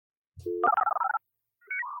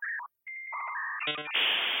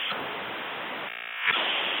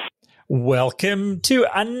Welcome to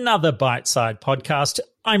another Biteside podcast.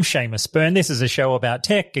 I'm Seamus Byrne. This is a show about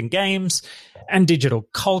tech and games and digital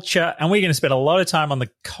culture, and we're going to spend a lot of time on the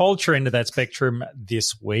culture end of that spectrum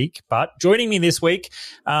this week. But joining me this week,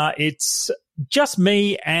 it's just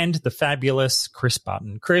me and the fabulous Chris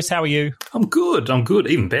Button. Chris, how are you? I'm good.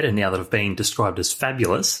 Even better now that I've been described as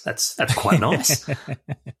fabulous. That's quite nice.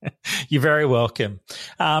 You're very welcome.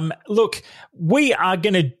 Look, we are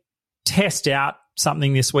going to test out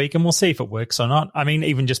something this week and we'll see if it works or not. I mean,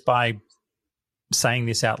 even just by saying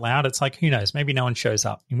this out loud, it's like, who knows? Maybe no one shows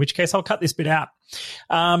up, in which case I'll cut this bit out.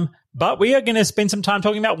 But we are going to spend some time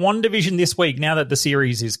talking about WandaVision this week. Now that the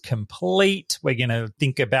series is complete, we're going to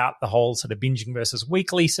think about the whole sort of binging versus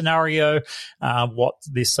weekly scenario, what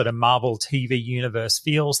this sort of Marvel TV universe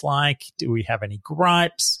feels like. Do we have any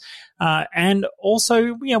gripes? And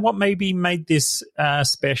also, what maybe made this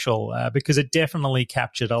special, because it definitely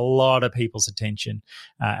captured a lot of people's attention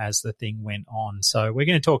as the thing went on. So we're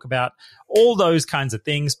going to talk about all those kinds of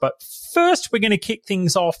things. But first, we're going to kick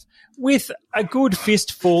things off with a good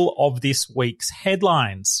fistful of this week's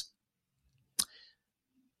headlines.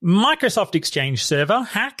 Microsoft Exchange Server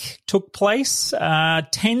hack took place.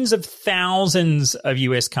 Tens of thousands of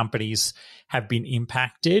US companies have been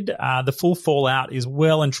impacted. The full fallout is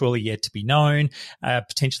well and truly yet to be known.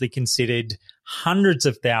 Potentially considered hundreds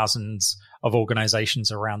of thousands of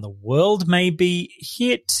organizations around the world may be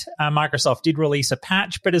hit. Microsoft did release a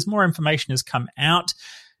patch, but as more information has come out,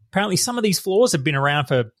 apparently some of these flaws have been around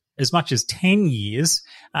for as much as 10 years.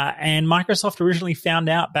 And Microsoft originally found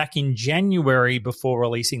out back in January before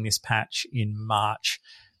releasing this patch in March.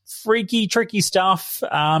 Freaky, tricky stuff.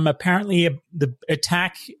 Apparently, the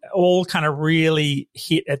attack all kind of really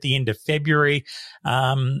hit at the end of February.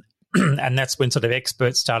 And that's when sort of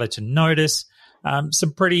experts started to notice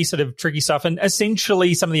some pretty sort of tricky stuff. And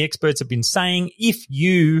essentially, some of the experts have been saying, if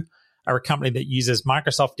you are a company that uses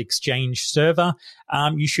Microsoft Exchange Server,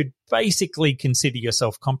 you should basically consider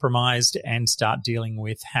yourself compromised and start dealing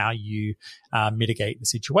with how you mitigate the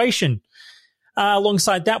situation.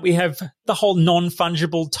 Alongside that, we have the whole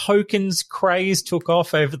non-fungible tokens craze took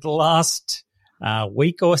off over the last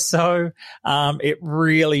week or so. It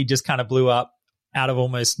really just kind of blew up out of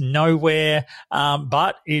almost nowhere,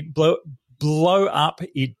 but it blow up.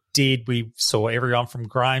 It did. We saw everyone from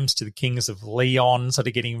Grimes to the Kings of Leon sort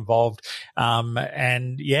of getting involved.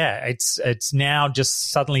 And yeah, it's now just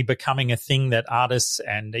suddenly becoming a thing that artists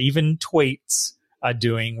and even tweets are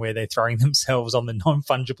doing, where they're throwing themselves on the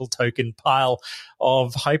non-fungible token pile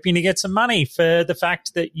of hoping to get some money for the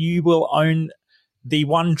fact that you will own the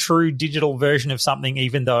one true digital version of something,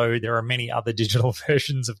 even though there are many other digital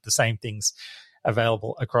versions of the same things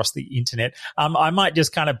available across the internet. I might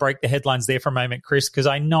just kind of break the headlines there for a moment, Chris, because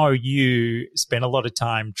I know you spent a lot of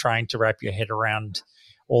time trying to wrap your head around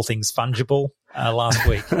all things fungible last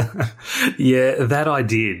week. Yeah, that I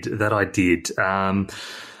did.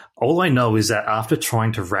 All I know is that after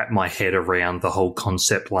trying to wrap my head around the whole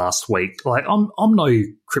concept last week, like I'm no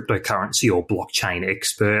cryptocurrency or blockchain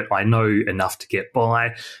expert. I know enough to get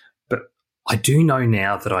by, but I do know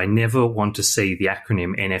now that I never want to see the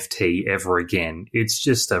acronym NFT ever again. It's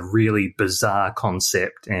just a really bizarre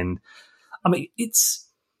concept, and I mean it's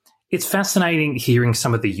fascinating hearing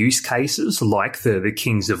some of the use cases, like the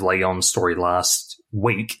Kings of Leon story last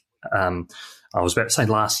week. I was about to say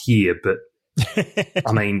last year, but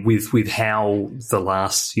I mean, with how the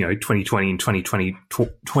last, 2020 and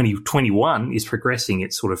 2021 is progressing,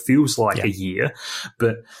 it sort of feels like a year.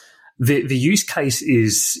 But the use case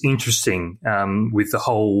is interesting, with the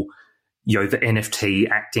whole, the NFT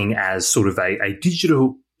acting as sort of a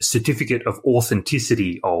digital certificate of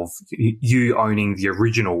authenticity of you owning the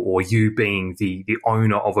original, or you being the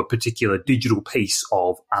owner of a particular digital piece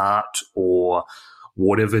of art or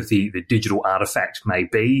whatever the digital artifact may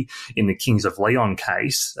be. In the Kings of Leon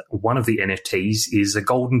case, one of the NFTs is a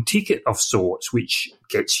golden ticket of sorts, which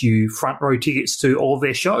gets you front row tickets to all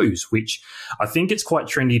their shows, which I think it's quite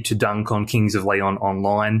trendy to dunk on Kings of Leon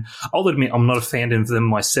online. I'll admit I'm not a fan of them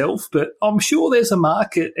myself, but I'm sure there's a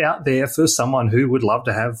market out there for someone who would love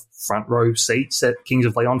to have front row seats at Kings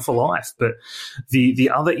of Leon for life. But the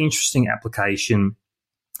other interesting application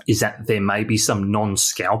is that there may be some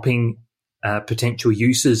non-scalping potential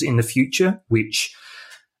uses in the future, which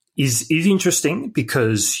is interesting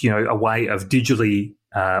because, a way of digitally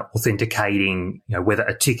authenticating, whether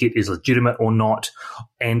a ticket is legitimate or not,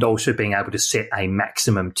 and also being able to set a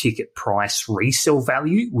maximum ticket price resale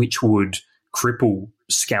value, which would cripple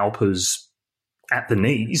scalpers at the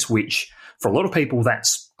knees, which for a lot of people,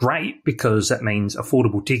 that's great because that means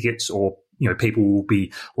affordable tickets, or people will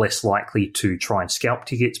be less likely to try and scalp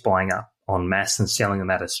tickets, buying up en masse and selling them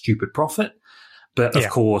at a stupid profit. But of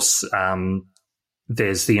course,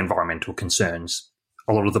 there's the environmental concerns.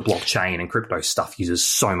 A lot of the blockchain and crypto stuff uses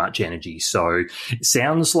so much energy. So it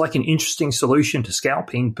sounds like an interesting solution to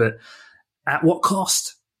scalping, but at what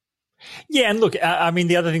cost? Yeah, and look, I mean,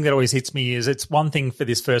 the other thing that always hits me is it's one thing for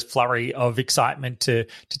this first flurry of excitement to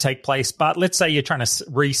take place, but let's say you're trying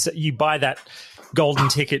to you buy that golden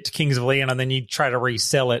ticket to Kings of Leon and then you try to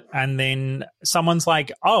resell it, and then someone's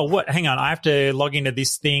like, oh, what? Hang on, I have to log into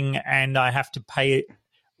this thing and I have to pay it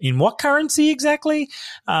in what currency exactly?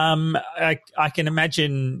 I can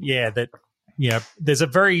imagine, that there's a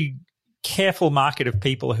very careful market of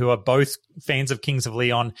people who are both fans of Kings of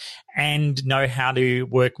Leon and know how to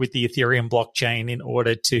work with the Ethereum blockchain in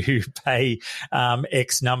order to pay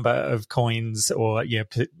X number of coins, or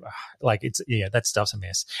that stuff's a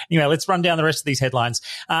mess. Anyway, let's run down the rest of these headlines.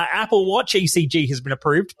 Apple Watch ECG has been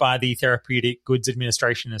approved by the Therapeutic Goods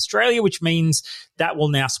Administration in Australia, which means that will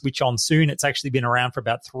now switch on soon. It's actually been around for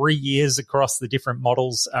about 3 years across the different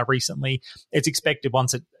models recently. It's expected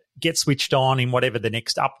once it gets switched on in whatever the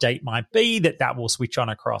next update might be, that will switch on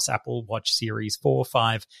across Apple Watch Series 4,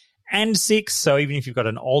 5, and 6. So even if you've got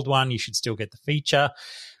an old one, you should still get the feature.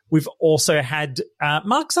 We've also had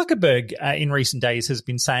Mark Zuckerberg in recent days has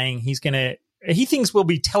been saying he thinks we'll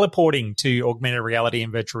be teleporting to augmented reality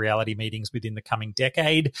and virtual reality meetings within the coming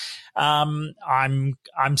decade. I'm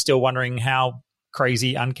still wondering how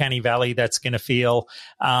crazy uncanny valley that's going to feel,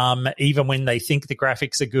 even when they think the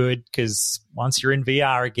graphics are good, because once you're in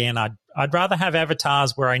VR again, I'd rather have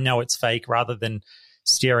avatars where I know it's fake rather than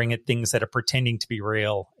staring at things that are pretending to be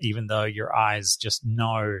real, even though your eyes just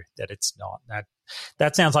know that it's not.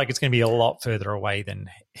 That sounds like it's going to be a lot further away than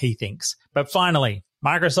he thinks. But finally,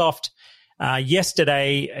 Microsoft,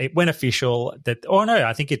 yesterday it went official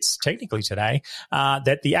I think it's technically today,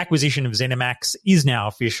 that the acquisition of ZeniMax is now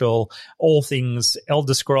official. All things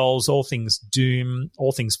Elder Scrolls, all things Doom,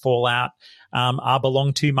 all things Fallout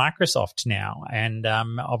belong to Microsoft now. And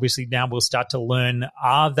obviously now we'll start to learn,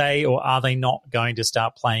 are they or are they not going to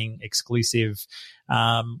start playing exclusive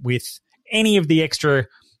with any of the extra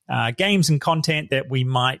games and content that we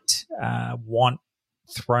might want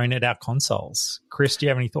thrown at our consoles. Chris, do you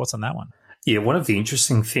have any thoughts on that one? Yeah, one of the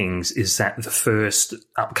interesting things is that the first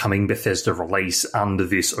upcoming Bethesda release under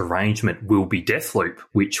this arrangement will be Deathloop,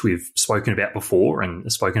 which we've spoken about before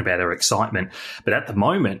and spoken about our excitement. But at the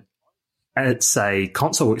moment, it's a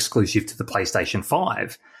console exclusive to the PlayStation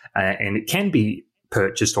 5, and it can be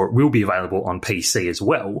purchased, or it will be available on PC as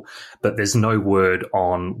well, but there's no word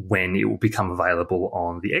on when it will become available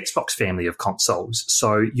on the Xbox family of consoles.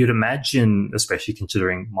 So you'd imagine, especially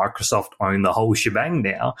considering Microsoft own the whole shebang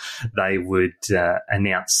now, they would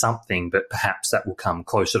announce something, but perhaps that will come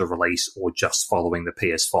closer to release or just following the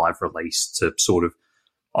PS5 release to sort of...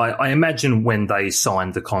 I imagine when they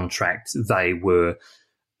signed the contract, they were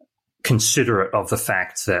considerate of the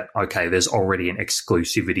fact that, okay, there's already an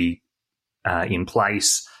exclusivity in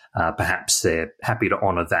place. Perhaps they're happy to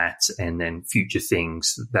honour that, and then future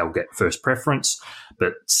things, they'll get first preference.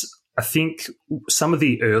 But I think some of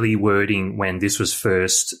the early wording when this was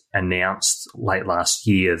first announced late last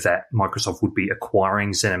year that Microsoft would be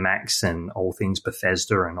acquiring ZeniMax and all things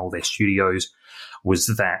Bethesda and all their studios was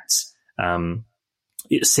that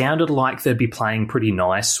it sounded like they'd be playing pretty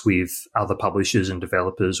nice with other publishers and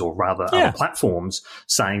developers, or rather other platforms,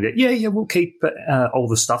 saying that, we'll keep all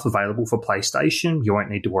the stuff available for PlayStation. You won't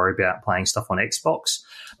need to worry about playing stuff on Xbox.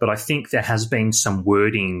 But I think there has been some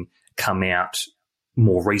wording come out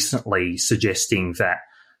more recently suggesting that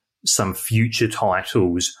some future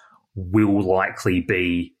titles will likely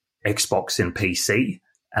be Xbox and PC,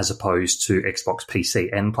 as opposed to Xbox, PC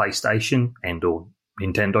and PlayStation, and or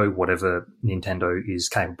Nintendo, whatever Nintendo is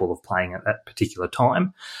capable of playing at that particular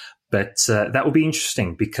time. But that will be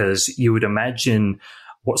interesting, because you would imagine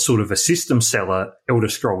what sort of a system seller Elder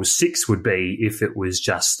Scrolls 6 would be if it was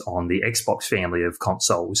just on the Xbox family of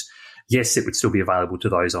consoles. Yes, it would still be available to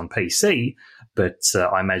those on PC, but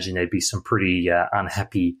I imagine there'd be some pretty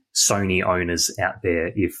unhappy Sony owners out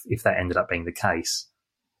there if that ended up being the case.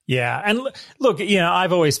 Yeah, and look,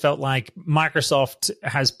 I've always felt like Microsoft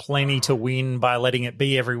has plenty to win by letting it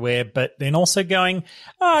be everywhere, but then also going,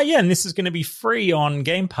 and this is going to be free on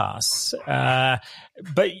Game Pass.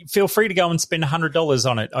 But feel free to go and spend $100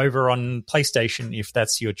 on it over on PlayStation if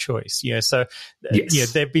that's your choice. Yeah, so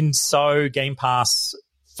yes. They've been so Game Pass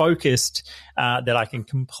focused that I can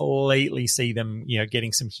completely see them,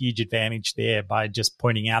 getting some huge advantage there by just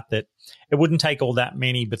pointing out that it wouldn't take all that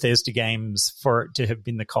many Bethesda games for it to have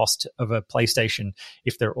been the cost of a PlayStation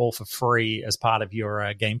if they're all for free as part of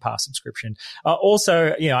your Game Pass subscription.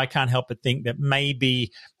 Also, I can't help but think that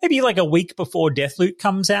maybe like a week before Deathloop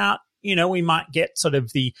comes out, we might get sort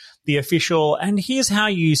of the official, and here's how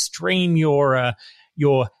you stream your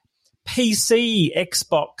PC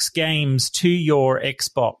Xbox games to your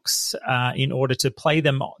Xbox in order to play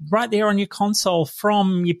them right there on your console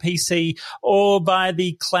from your PC or by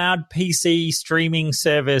the cloud PC streaming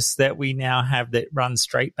service that we now have that runs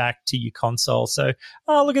straight back to your console. So,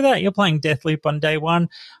 look at that. You're playing Deathloop on day one,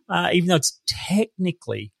 even though it's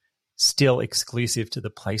technically still exclusive to the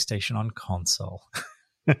PlayStation on console.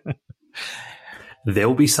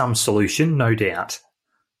 There'll be some solution, no doubt.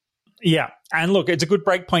 Yeah. And look, it's a good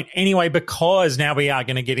break point anyway, because now we are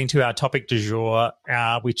going to get into our topic du jour,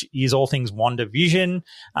 which is all things WandaVision.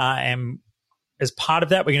 And as part of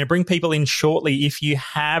that, we're going to bring people in shortly. If you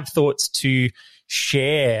have thoughts to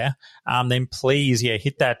share, then please,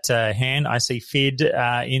 hit that hand. I see Fid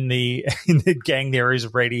in the gang there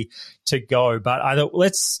is ready to go. But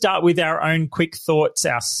let's start with our own quick thoughts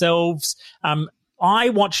ourselves. I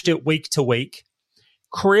watched it week to week.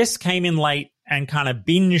 Chris came in late and kind of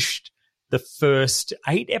binged the first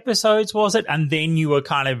 8 episodes, was it? And then you were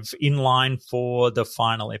kind of in line for the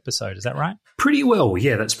final episode. Is that right? Pretty well.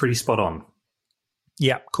 Yeah, that's pretty spot on.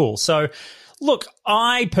 Yeah, cool. So, look,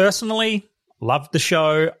 I personally loved the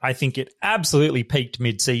show. I think it absolutely peaked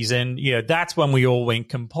mid-season. That's when we all went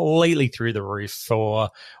completely through the roof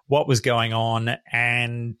for what was going on.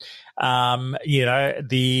 And,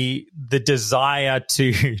 the desire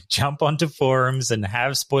to jump onto forums and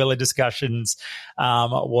have spoiler discussions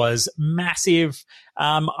was massive.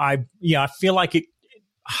 I feel like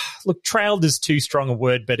look, trailed is too strong a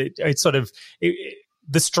word, but it sort of,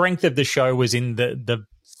 the strength of the show was in the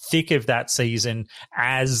thick of that season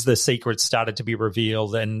as the secrets started to be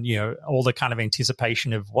revealed and, all the kind of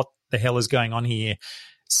anticipation of what the hell is going on here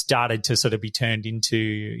started to sort of be turned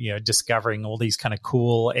into, discovering all these kind of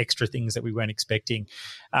cool extra things that we weren't expecting.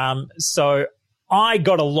 So I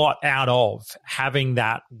got a lot out of having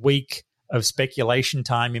that week of speculation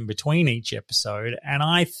time in between each episode. And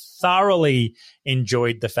I thoroughly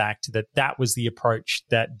enjoyed the fact that that was the approach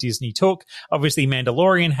that Disney took. Obviously,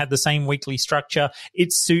 Mandalorian had the same weekly structure.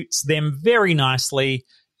 It suits them very nicely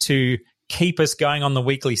to keep us going on the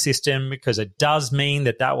weekly system because it does mean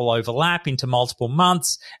that will overlap into multiple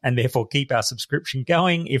months and therefore keep our subscription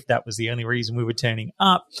going if that was the only reason we were turning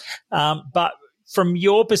up. But from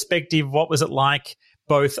your perspective, what was it like,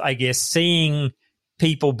 both, I guess, seeing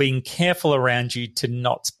people being careful around you to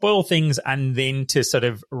not spoil things and then to sort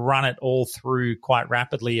of run it all through quite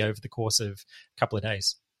rapidly over the course of a couple of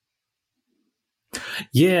days?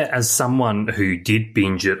 Yeah, as someone who did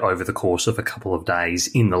binge it over the course of a couple of days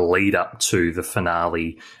in the lead up to the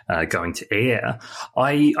finale going to air,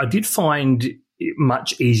 I did find it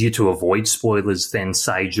much easier to avoid spoilers than,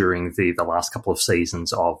 say, during the last couple of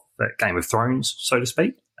seasons of Game of Thrones, so to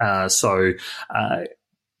speak.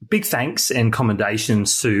 Big thanks and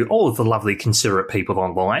commendations to all of the lovely considerate people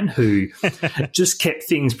online who just kept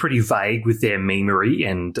things pretty vague with their memery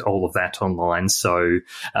and all of that online. So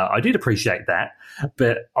I did appreciate that.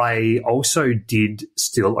 But I also did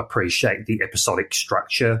still appreciate the episodic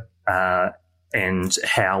structure and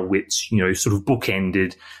how it's, sort of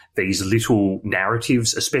bookended these little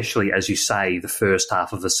narratives, especially, as you say, the first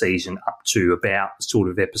half of the season up to about sort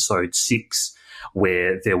of episode 6,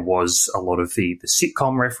 where there was a lot of the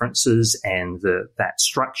sitcom references and that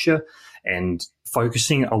structure, and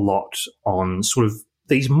focusing a lot on sort of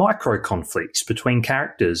these micro conflicts between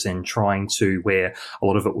characters and trying to, where a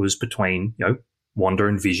lot of it was between, Wanda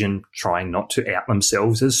and Vision trying not to out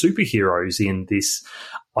themselves as superheroes in this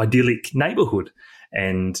idyllic neighborhood.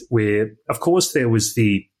 And where, of course, there was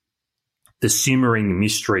the simmering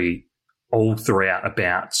mystery all throughout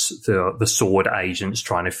about the sword agents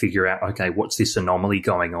trying to figure out, okay, what's this anomaly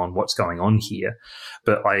going on? What's going on here?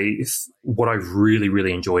 But what I really,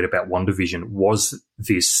 really enjoyed about WandaVision was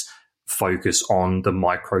this focus on the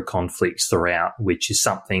micro conflicts throughout, which is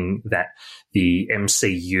something that the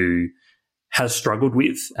MCU has struggled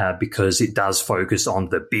with because it does focus on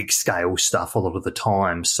the big scale stuff a lot of the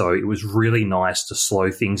time. So it was really nice to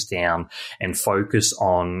slow things down and focus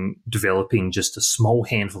on developing just a small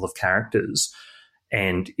handful of characters.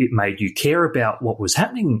 And it made you care about what was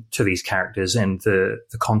happening to these characters and the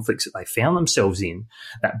conflicts that they found themselves in,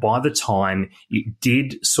 that by the time it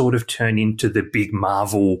did sort of turn into the big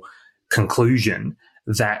Marvel conclusion,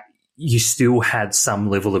 that you still had some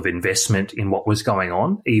level of investment in what was going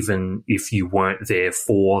on, even if you weren't there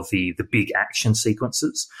for the big action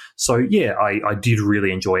sequences. So, yeah, I did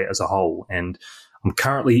really enjoy it as a whole. And I'm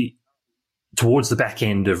currently towards the back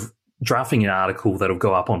end of drafting an article that'll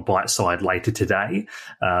go up on Biteside later today,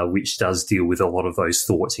 which does deal with a lot of those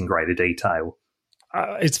thoughts in greater detail.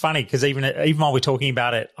 It's funny because even while we're talking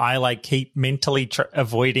about it, I keep mentally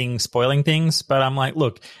avoiding spoiling things. But I'm like,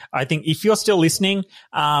 look, I think if you're still listening,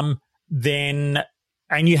 then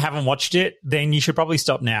and you haven't watched it, then you should probably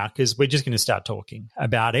stop now because we're just going to start talking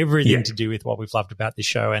about everything to do with what we've loved about this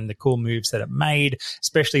show and the cool moves that it made,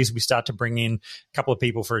 especially as we start to bring in a couple of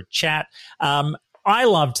people for a chat. I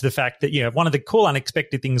loved the fact that, one of the cool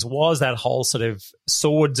unexpected things was that whole sort of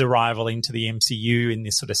Sword's arrival into the MCU in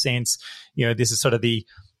this sort of sense. This is sort of the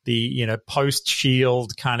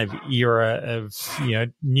post-Shield kind of era of,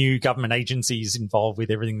 new government agencies involved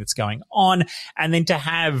with everything that's going on. And then to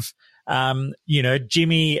have,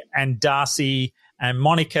 Jimmy and Darcy and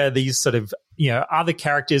Monica, these sort of, other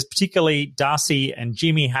characters, particularly Darcy and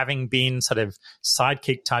Jimmy having been sort of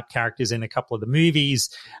sidekick type characters in a couple of the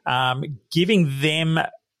movies, giving them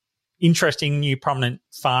interesting, new, prominent,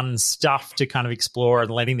 fun stuff to kind of explore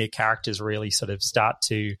and letting their characters really sort of start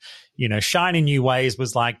to, shine in new ways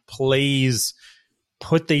was like, please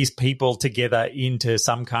put these people together into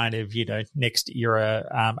some kind of, next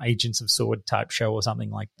era Agents of S.W.O.R.D. type show or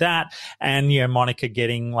something like that. And, Monica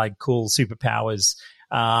getting like cool superpowers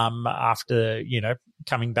after,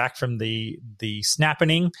 coming back from the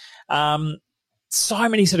snapping. So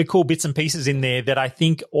many sort of cool bits and pieces in there that I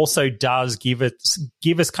think also does give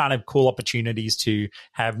us kind of cool opportunities to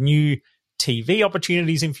have new TV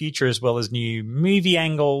opportunities in future as well as new movie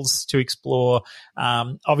angles to explore.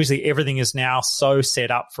 Obviously, everything is now so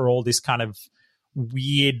set up for all this kind of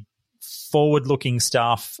weird forward-looking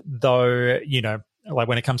stuff, though, like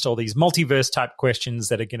when it comes to all these multiverse type questions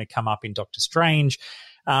that are going to come up in Doctor Strange.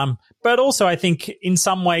 But also I think in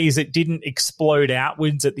some ways it didn't explode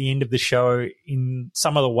outwards at the end of the show in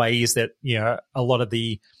some of the ways that, a lot of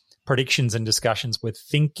the predictions and discussions were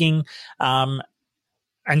thinking.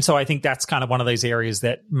 And so I think that's kind of one of those areas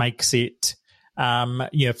that makes it,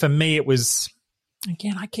 for me, it was,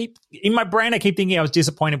 again, in my brain, I keep thinking I was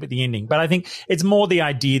disappointed with the ending, but I think it's more the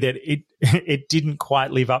idea that it didn't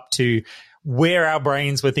quite live up to where our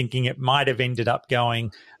brains were thinking it might have ended up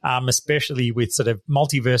going, especially with sort of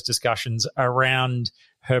multiverse discussions around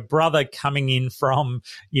her brother coming in from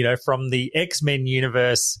the X-Men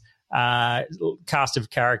universe cast of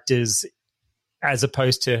characters as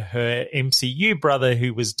opposed to her MCU brother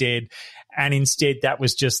who was dead. And instead that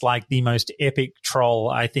was just like the most epic troll,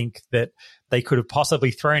 I think, that they could have possibly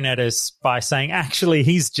thrown at us by saying, actually,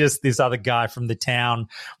 he's just this other guy from the town.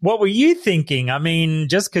 What were you thinking? I mean,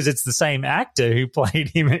 just because it's the same actor who played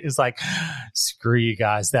him, it's like, screw you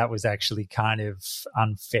guys. That was actually kind of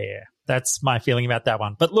unfair. That's my feeling about that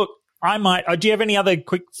one. But look, do you have any other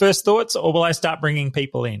quick first thoughts, or will I start bringing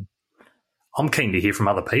people in? I'm keen to hear from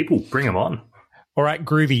other people. Bring them on. All right,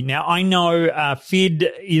 groovy. Now, I know Fid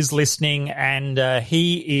is listening, and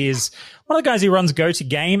he is one of the guys who runs Go To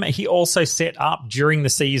Game. He also set up during the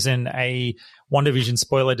season a WandaVision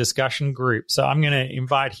spoiler discussion group. So I'm going to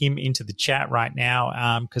invite him into the chat right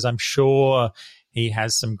now because I'm sure he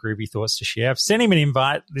has some groovy thoughts to share. I've sent him an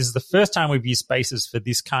invite. This is the first time we've used Spaces for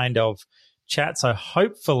this kind of chat. So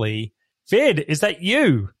hopefully, Fid, is that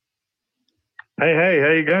you? Hey, how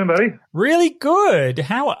you going, buddy? Really good.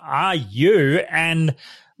 How are you? And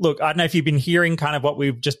look, I don't know if you've been hearing kind of what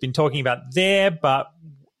we've just been talking about there, but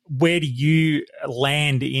where do you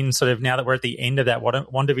land in sort of now that we're at the end of that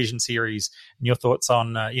WandaVision series and your thoughts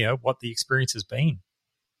on, what the experience has been?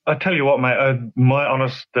 I tell you what, mate, my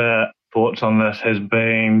honest thoughts on this has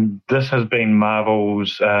been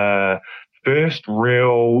Marvel's first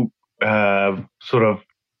real sort of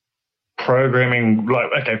programming.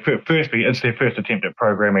 Firstly, it's their first attempt at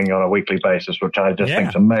programming on a weekly basis, which I just think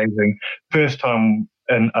is amazing. First time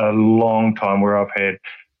in a long time where I've had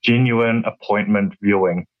genuine appointment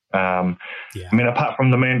viewing. I mean, apart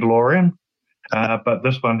from The Mandalorian, but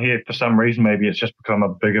this one here, for some reason, maybe it's just because I'm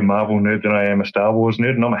a bigger Marvel nerd than I am a Star Wars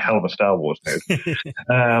nerd, and I'm a hell of a Star Wars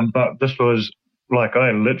nerd. But this was like,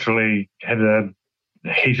 I literally had a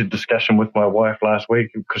heated discussion with my wife last week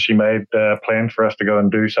because she made plans for us to go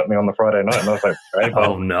and do something on the Friday night, and I was like, "Great,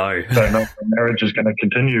 oh no, I don't know if the marriage is going to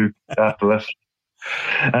continue after this."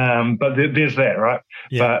 But there's that, right?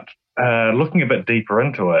 Yeah. But looking a bit deeper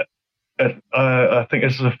into it, I think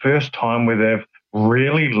this is the first time where they've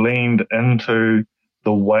really leaned into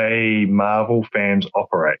the way Marvel fans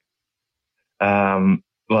operate.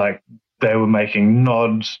 Like they were making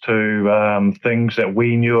nods to things that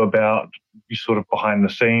we knew about, sort of behind the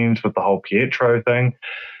scenes with the whole Pietro thing.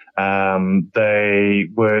 They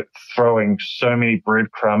were throwing so many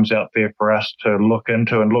breadcrumbs out there for us to look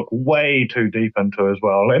into and look way too deep into as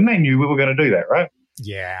well. And they knew we were going to do that, right?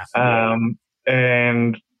 Yeah.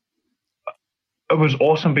 And it was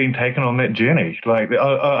awesome being taken on that journey. Like,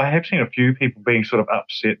 I have seen a few people being sort of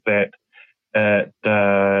upset that it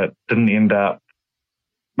didn't end up,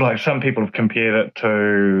 like some people have compared it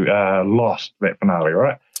to Lost, that finale,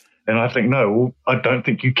 right? And I think, no, I don't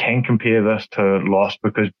think you can compare this to Lost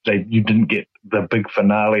because you didn't get the big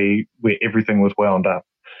finale where everything was wound up.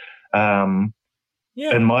 In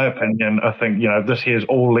my opinion, I think, this here is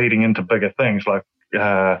all leading into bigger things. Like,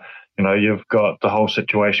 you've got the whole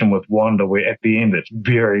situation with Wanda where at the end it's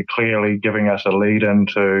very clearly giving us a lead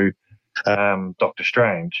into Doctor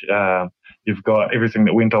Strange. You've got everything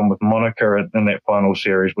that went on with Monica in that final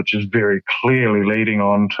series, which is very clearly leading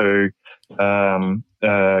on to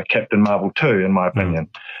Captain Marvel 2, in my opinion.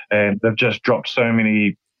 And they've just dropped so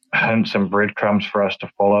many hints and breadcrumbs for us to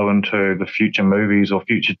follow into the future movies or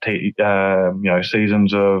future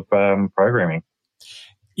seasons of programming.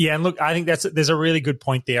 Yeah, and look, I think there's a really good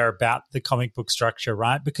point there about the comic book structure,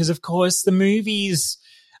 right? Because, of course, the movies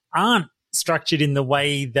aren't structured in the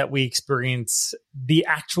way that we experience the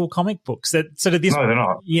actual comic books. That sort of this, no, they're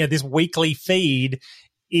not. Yeah, this weekly feed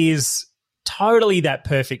is totally that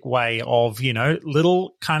perfect way of,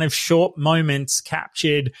 little kind of short moments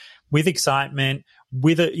captured with excitement,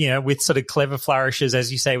 with with sort of clever flourishes, as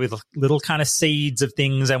you say, with little kind of seeds of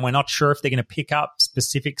things, and we're not sure if they're going to pick up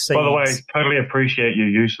specific seeds. By the way, totally appreciate your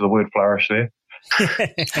use of the word flourish there.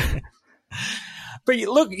 But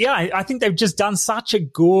look, I think they've just done such a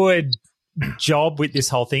good job with this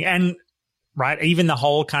whole thing. And, right, even the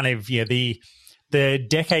whole kind of, the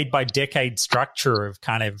decade by decade structure of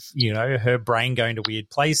kind of, her brain going to weird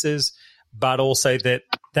places, but also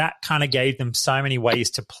that kind of gave them so many ways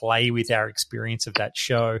to play with our experience of that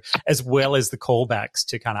show, as well as the callbacks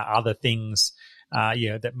to kind of other things,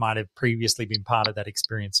 that might have previously been part of that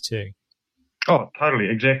experience too. Oh, totally,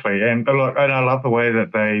 exactly. And I love the way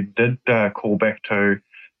that they did call back to,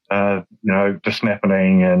 the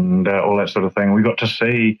snapping and all that sort of thing. We got to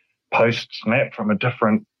see post-snap from a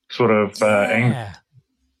different sort of angle.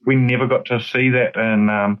 We never got to see that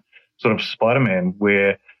in sort of Spider-Man,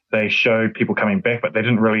 where they showed people coming back, but they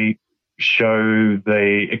didn't really show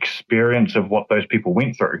the experience of what those people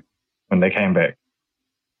went through when they came back.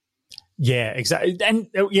 Yeah, exactly. And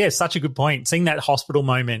such a good point. Seeing that hospital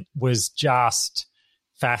moment was just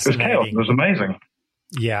fascinating. It was amazing.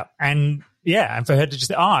 Yeah. And for her to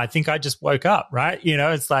just, I think I just woke up, right?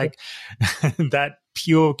 It's like that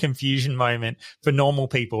pure confusion moment for normal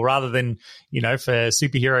people rather than, for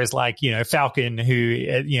superheroes like, Falcon, who,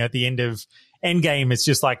 at the end of Endgame, it's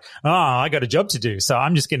just like, I got a job to do, so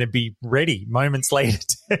I'm just going to be ready moments later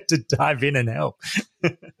to dive in and help.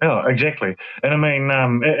 Oh, exactly. And I mean,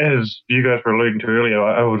 as you guys were alluding to earlier,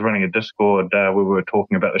 I was running a Discord where we were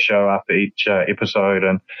talking about the show after each episode,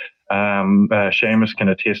 and Seamus can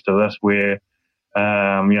attest to this, where,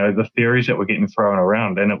 the theories that were getting thrown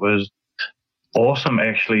around, and it was awesome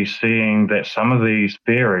actually seeing that some of these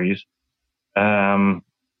theories didn't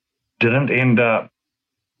end up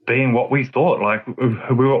being what we thought. Like,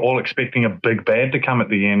 we were all expecting a big bad to come at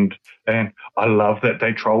the end, and I love that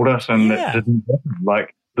they trolled us and that didn't happen.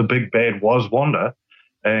 Like, the big bad was Wanda,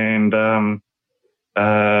 and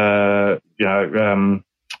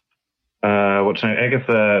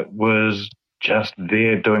Agatha was just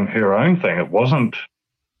there doing her own thing. It wasn't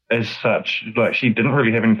as such, like, she didn't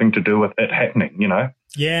really have anything to do with it happening,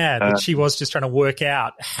 Yeah, that she was just trying to work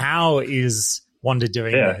out how is Wanda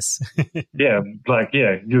doing this.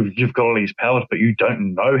 You've got all these powers, but you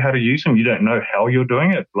don't know how to use them. You don't know how you're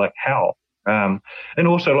doing it. Like, how? And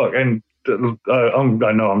also, look, and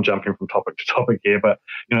I know I'm jumping from topic to topic here, but,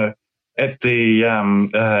 at the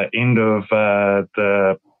end of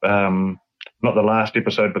the not the last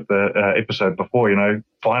episode, but the episode before,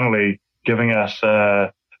 finally giving us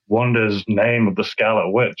Wanda's name of the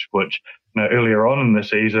Scarlet Witch, which, earlier on in the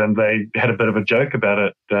season, they had a bit of a joke about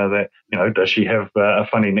it, that, does she have a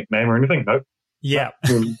funny nickname or anything? Nope. Yeah.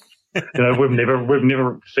 We've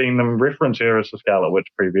never seen them reference her as the Scarlet Witch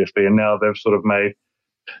previously, and now they've sort of made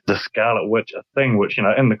the Scarlet Witch a thing, which,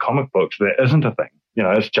 in the comic books, there isn't a thing.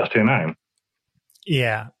 It's just her name.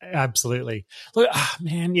 Yeah, absolutely. Look,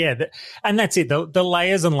 man, and that's it. The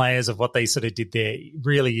layers and layers of what they sort of did there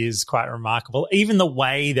really is quite remarkable. Even the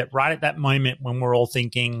way that right at that moment when we're all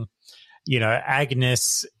thinking,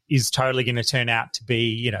 Agnes is totally going to turn out to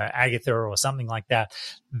be, Agatha or something like that,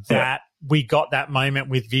 that we got that moment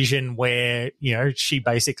with Vision where, she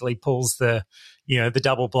basically pulls the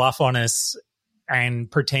double bluff on us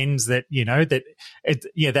and pretends that,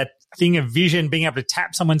 that thing of Vision being able to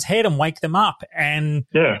tap someone's head and wake them up. And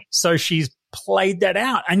so she's played that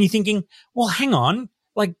out. And you're thinking, well, hang on,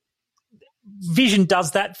 like Vision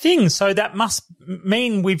does that thing. So that must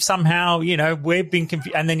mean we've somehow, we've been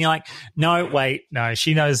confused. And then you're like, no, wait, no,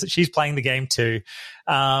 she knows that she's playing the game too.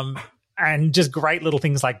 And just great little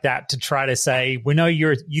things like that to try to say, we know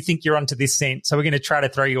you think you're onto this scent, so we're going to try to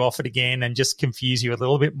throw you off it again and just confuse you a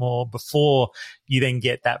little bit more before you then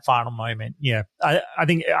get that final moment. Yeah, I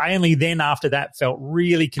think I only then after that felt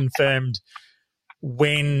really confirmed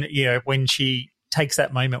when she takes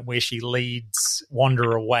that moment where she leads Wanda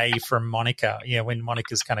away from Monica. When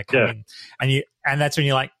Monica's kind of coming, and that's when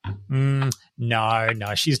you're like, no,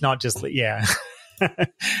 she's not just and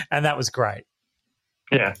that was great.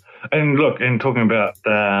 Yeah, and look, and talking about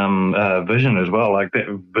Vision as well, like that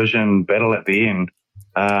Vision battle at the end,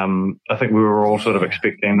 I think we were all sort of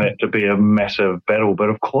expecting that to be a massive battle, but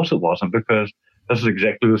of course it wasn't, because this is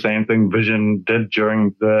exactly the same thing Vision did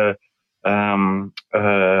during the battle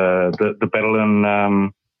in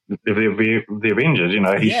the Avengers.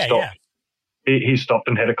 He stopped. Yeah. He stopped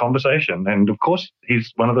and had a conversation, and of course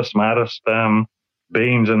he's one of the smartest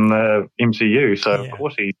beings in the MCU, so of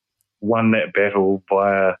course he won that battle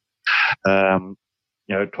via,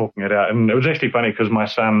 talking it out. And it was actually funny because my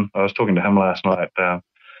son, I was talking to him last night.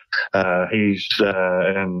 He's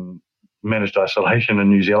in managed isolation in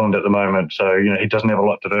New Zealand at the moment, so he doesn't have a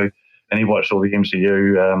lot to do. And he watched all the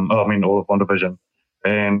MCU, all of WandaVision.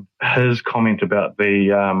 And his comment about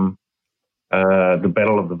the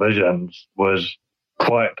Battle of the Visions was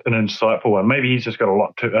quite an insightful one. Maybe he's just got a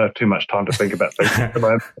lot too much time to think about things at the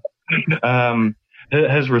moment.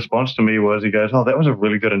 His response to me was, he goes, "Oh, that was a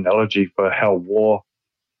really good analogy for how war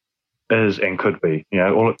is and could be.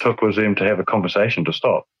 All it took was them to have a conversation to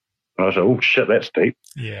stop." And I was like, "Oh shit, that's deep."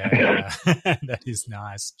 Yeah. That is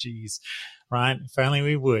nice. Jeez, right? If only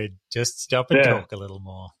we would just stop and talk a little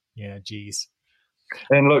more. Yeah, geez.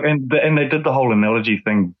 And look, and they did the whole analogy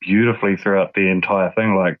thing beautifully throughout the entire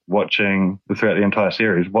thing, like throughout the entire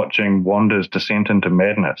series, watching Wanda's descent into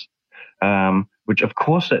madness. Which of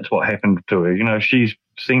course that's what happened to her. She's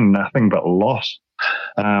seen nothing but loss.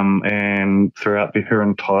 And throughout her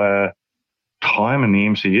entire time in the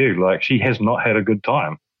MCU, like she has not had a good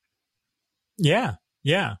time. Yeah.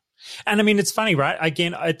 Yeah. And I mean, it's funny, right?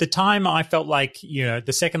 Again, at the time I felt like, the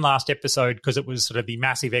second last episode, because it was sort of the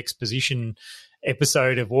massive exposition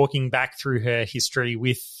episode of walking back through her history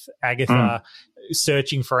with Agatha,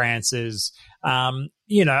 searching for answers.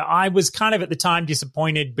 I was kind of at the time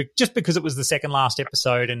disappointed, but just because it was the second last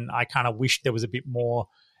episode, and I kind of wished there was a bit more,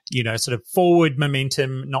 sort of forward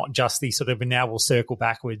momentum, not just the sort of, and now we'll circle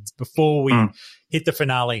backwards before we hit the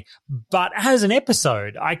finale. But as an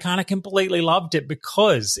episode, I kind of completely loved it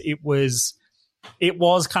because it was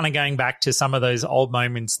kind of going back to some of those old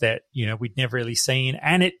moments that, we'd never really seen.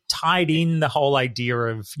 And it tied in the whole idea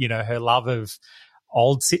of, her love of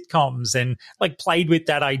old sitcoms and like played with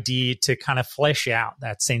that idea to kind of flesh out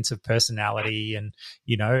that sense of personality and,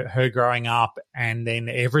 her growing up and then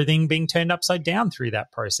everything being turned upside down through that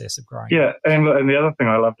process of growing up. Yeah. And the other thing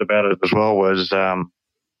I loved about it as well was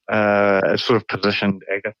it sort of positioned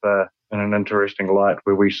Agatha in an interesting light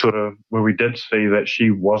where we did see that she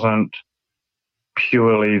wasn't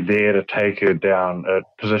purely there to take her down. It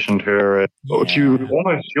positioned her she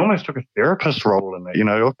almost took a therapist role in it.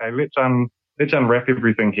 Okay, let's unwrap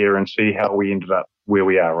everything here and see how we ended up where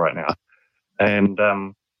we are right now. And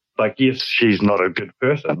yes, she's not a good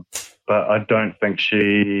person, but I don't think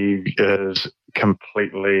she is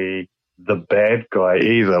completely the bad guy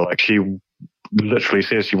either. Like, she literally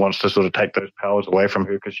says she wants to sort of take those powers away from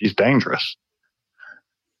her because she's dangerous.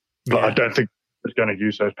 Yeah. But I don't think she's going to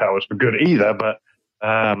use those powers for good either. But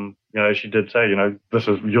she did say,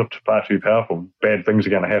 you're far too powerful. Bad things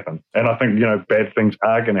are going to happen. And I think, bad things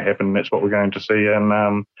are going to happen. And that's what we're going to see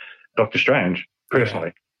in Doctor Strange,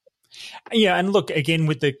 personally. Yeah, and look, again,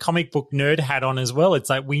 with the comic book nerd hat on as well, it's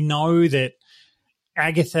like we know that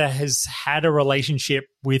Agatha has had a relationship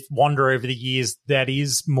with Wanda over the years that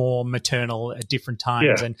is more maternal at different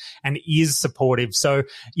times and is supportive. So,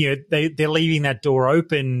 they're leaving that door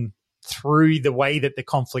open through the way that the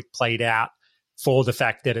conflict played out for the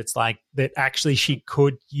fact that it's like that actually she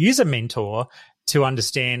could use a mentor to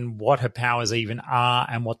understand what her powers even are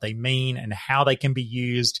and what they mean and how they can be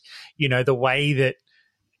used. The way that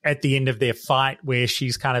at the end of their fight where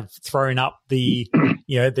she's kind of thrown up the,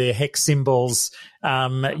 the hex symbols,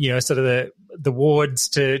 sort of the wards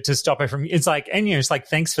to stop her from. It's like, and it's like,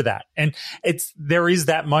 thanks for that. And there is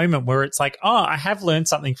that moment where it's like, oh, I have learned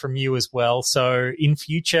something from you as well. So in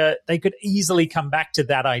future, they could easily come back to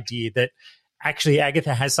that idea that actually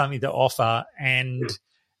Agatha has something to offer, and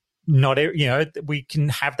not, we can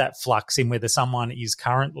have that flux in whether someone is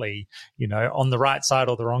currently, on the right side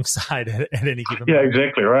or the wrong side at any given moment. Yeah,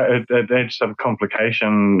 exactly right. It adds some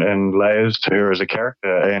complication and layers to her as a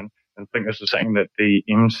character, and I think this is something that the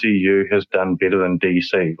MCU has done better than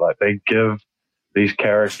DC. Like, they give these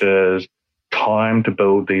characters time to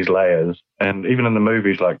build these layers, and even in the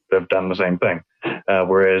movies, like, they've done the same thing.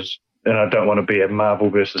 Whereas, and I don't want to be a Marvel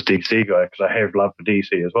versus DC guy because I have love for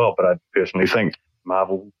DC as well, but I personally think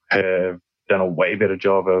Marvel have done a way better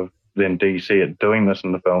job than DC at doing this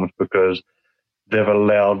in the films, because they've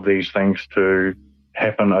allowed these things to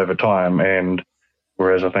happen over time. And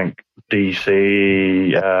whereas I think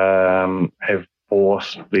DC have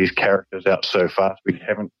forced these characters out so fast, we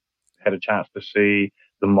haven't had a chance to see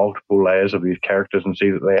the multiple layers of these characters and see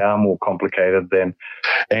that they are more complicated than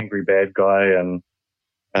angry bad guy and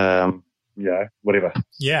whatever.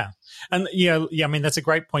 Yeah. And, I mean, that's a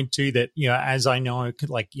great point too, that, as I know,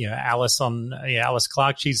 like, Alice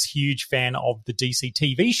Clark, she's a huge fan of the DC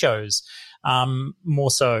TV shows,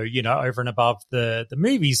 more so, over and above the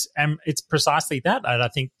movies. And it's precisely that. And I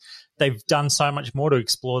think they've done so much more to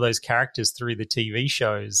explore those characters through the TV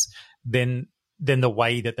shows than the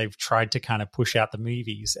way that they've tried to kind of push out the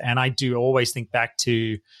movies. And I do always think back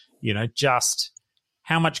to, just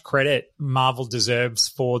how much credit Marvel deserves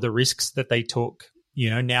for the risks that they took,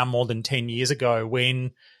 now more than 10 years ago,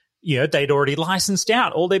 when, they'd already licensed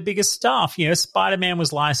out all their biggest stuff. Spider-Man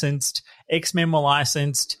was licensed, X-Men were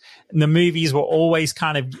licensed, and the movies were always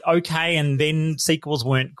kind of okay, and then sequels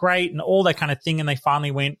weren't great and all that kind of thing. And they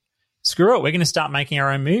finally went, screw it, we're going to start making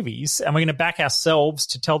our own movies, and we're going to back ourselves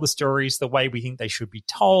to tell the stories the way we think they should be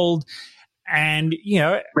told. And,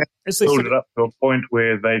 it's build it up to a point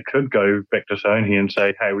where they could go back to Sony and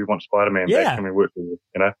say, hey, we want Spider-Man back, and we work with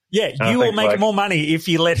you, Yeah, and you will make more money if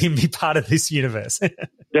you let him be part of this universe.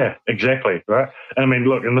 Yeah, exactly, right? And I mean,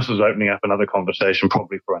 look, and this is opening up another conversation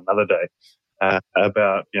probably for another day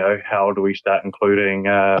about, how do we start including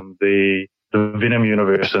the Venom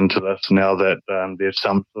universe into this now that there's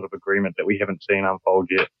some sort of agreement that we haven't seen unfold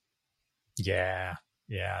yet.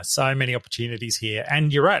 Yeah, so many opportunities here.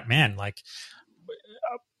 And you're right, man. Like,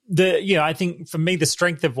 I think for me, the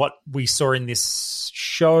strength of what we saw in this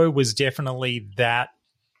show was definitely that,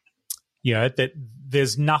 that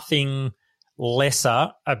there's nothing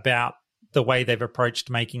lesser about the way they've approached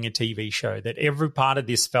making a TV show, that every part of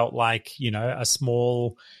this felt like, a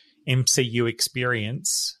small MCU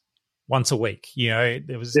experience once a week.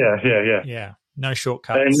 There was no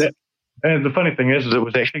shortcuts. And the funny thing is it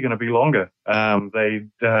was actually going to be longer. I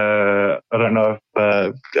don't know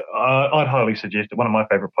if I'd highly suggest it. One of my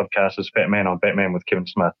favorite podcasts is Fat Man on Batman with Kevin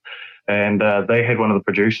Smith, and they had one of the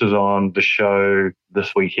producers on the show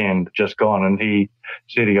this weekend, just gone, and he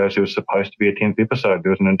said, it was supposed to be a 10th episode.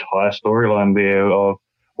 There was an entire storyline there of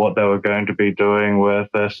what they were going to be doing with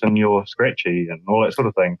Senor Scratchy and all that sort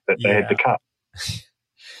of thing that they had to cut.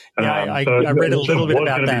 Yeah, I read a little bit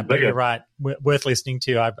about that, but you're right. Worth listening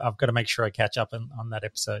to. I've got to make sure I catch up on that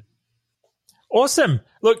episode. Awesome.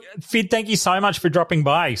 Look, Fid, thank you so much for dropping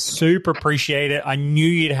by. Super appreciate it. I knew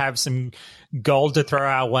you'd have some gold to throw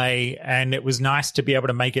our way, and it was nice to be able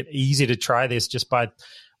to make it easy to try this just by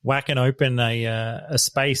whacking open a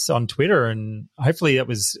space on Twitter. And hopefully it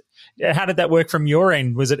was – how did that work from your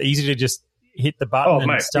end? Was it easy to just hit the button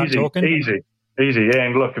and start talking? Easy, yeah.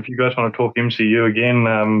 And look, if you guys want to talk MCU again,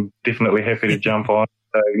 I'm definitely happy to jump on,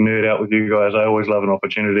 nerd out with you guys. I always love an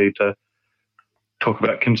opportunity to talk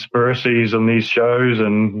about conspiracies on these shows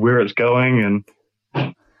and where it's going.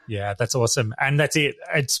 And yeah, that's awesome. And that's it.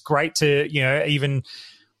 It's great to, even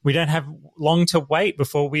we don't have long to wait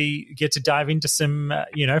before we get to dive into some,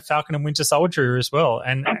 Falcon and Winter Soldier as well.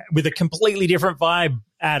 And with a completely different vibe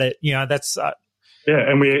at it, that's... Yeah,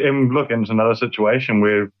 and look, it's another situation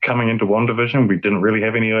where coming into WandaVision, we didn't really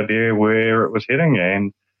have any idea where it was heading,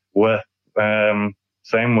 and with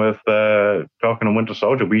same with Falcon and Winter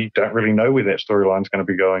Soldier, we don't really know where that storyline's going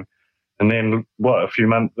to be going. And then a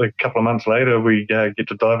couple of months later, we get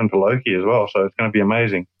to dive into Loki as well, so it's going to be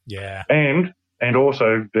amazing. Yeah, and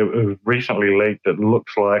also it was recently leaked. It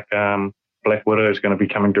looks like Black Widow is going to be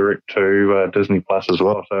coming direct to Disney Plus as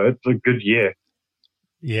well, so it's a good year.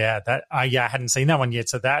 Yeah, I hadn't seen that one yet,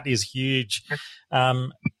 so that is huge.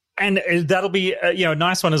 And that'll be a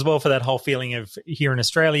nice one as well for that whole feeling of here in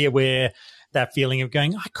Australia, where that feeling of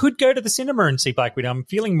going, I could go to the cinema and see Black Widow. I'm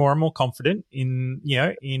feeling more and more confident in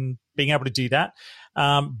being able to do that.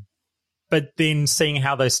 But then seeing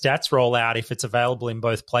how those stats roll out, if it's available in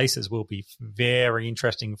both places, will be very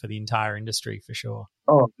interesting for the entire industry for sure.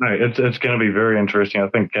 Oh, no, it's going to be very interesting. I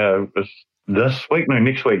think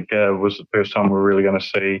next week was the first time we're really going to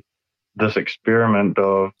see this experiment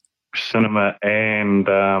of cinema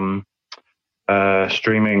and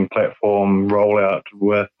streaming platform rollout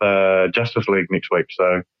with Justice League next week.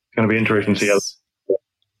 So it's going to be interesting to see how.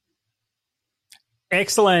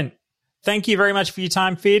 Excellent. Thank you very much for your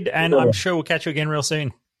time, Fid, and I'm sure we'll catch you again real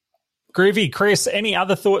soon. Groovy. Chris, any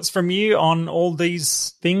other thoughts from you on all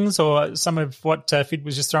these things or some of what Fid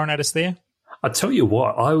was just throwing at us there? I tell you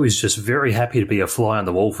what, I was just very happy to be a fly on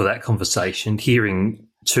the wall for that conversation, hearing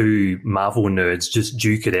two Marvel nerds just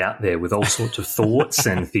duke it out there with all sorts of thoughts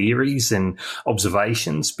and theories and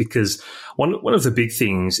observations, because one of the big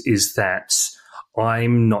things is that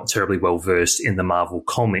I'm not terribly well versed in the Marvel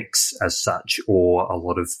comics as such, or a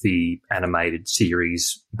lot of the animated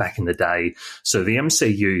series back in the day. So the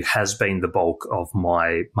MCU has been the bulk of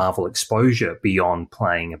my Marvel exposure beyond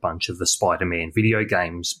playing a bunch of the Spider-Man video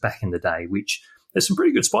games back in the day, which there's some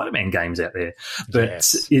pretty good Spider-Man games out there. But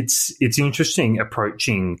yes, it's interesting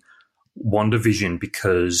approaching WandaVision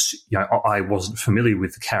because, you know, I wasn't familiar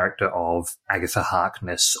with the character of Agatha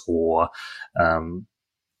Harkness, or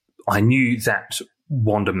I knew that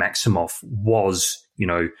Wanda Maximoff was, you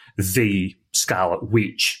know, the Scarlet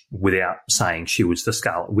Witch without saying she was the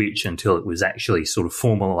Scarlet Witch until it was actually sort of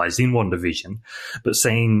formalized in WandaVision. But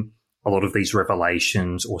seeing a lot of these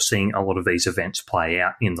revelations or seeing a lot of these events play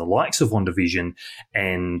out in the likes of WandaVision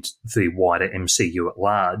and the wider MCU at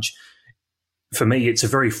large, for me, it's a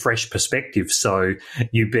very fresh perspective. So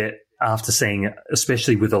you bet, after seeing,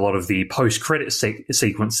 especially with a lot of the post-credit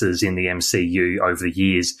sequences in the MCU over the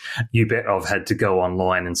years, you bet I've had to go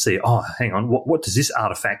online and see, oh, hang on, what does this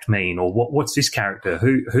artifact mean? Or what's this character?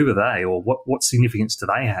 Who are they? Or what significance do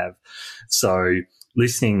they have? So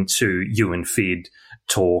listening to you and Fid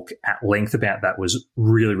talk at length about that was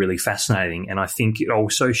really, really fascinating. And I think it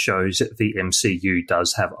also shows that the MCU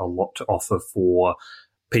does have a lot to offer for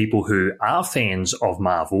people who are fans of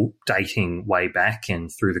Marvel, dating way back and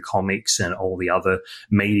through the comics and all the other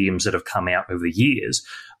mediums that have come out over the years.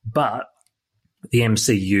 But the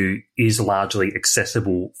MCU is largely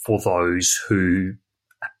accessible for those who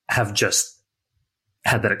have just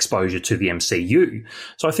had that exposure to the MCU.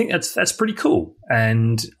 So I think that's pretty cool.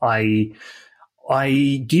 And I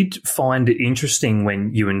did find it interesting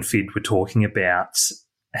when you and Fid were talking about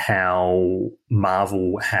how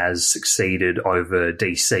Marvel has succeeded over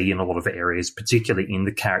DC in a lot of areas, particularly in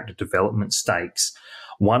the character development stakes.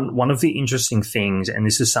 One of the interesting things, and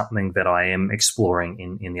this is something that I am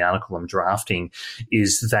exploring in the article I'm drafting,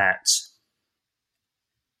 is that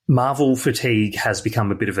Marvel fatigue has become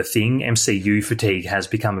a bit of a thing. MCU fatigue has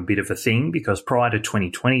become a bit of a thing because prior to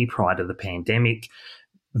 2020, prior to the pandemic,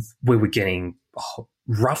 we were getting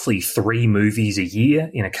roughly 3 movies a year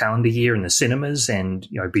in a calendar year in the cinemas, and,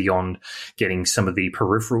 you know, beyond getting some of the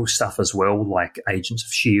peripheral stuff as well, like Agents of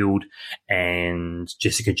S.H.I.E.L.D. and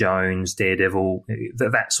Jessica Jones, Daredevil,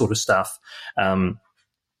 that sort of stuff.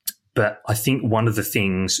 But I think one of the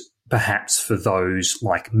things, perhaps for those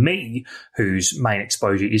like me, whose main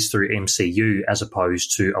exposure is through MCU as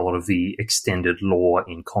opposed to a lot of the extended lore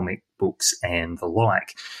in comic books and the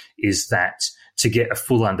like, is that to get a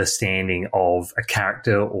full understanding of a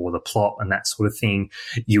character or the plot and that sort of thing,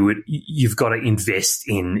 you've got to invest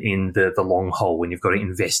in the long haul, and you've got to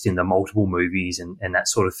invest in the multiple movies and that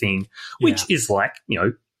sort of thing, which is like, you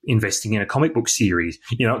know, investing in a comic book series.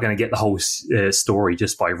 You're not going to get the whole story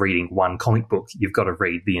just by reading one comic book. You've got to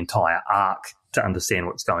read the entire arc to understand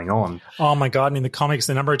what's going on. Oh my God. And in the comics,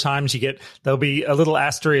 the number of times there'll be a little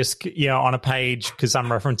asterisk, you know, on a page because some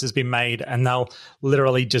reference has been made, and they'll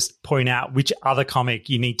literally just point out which other comic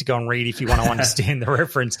you need to go and read if you want to understand the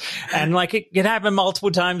reference. And like, it can happen multiple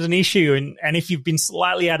times an issue. And if you've been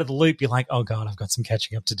slightly out of the loop, you're like, oh God, I've got some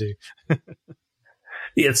catching up to do.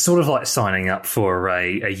 Yeah, it's sort of like signing up for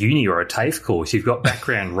a uni or a TAFE course. You've got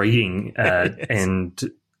background reading and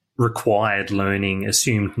required learning,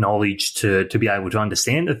 assumed knowledge to be able to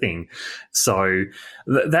understand the thing. So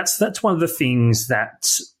that's one of the things that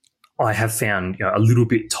I have found, you know, a little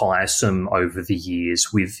bit tiresome over the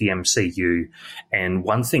years with the MCU. And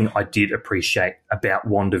one thing I did appreciate about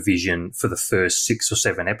WandaVision for the first 6 or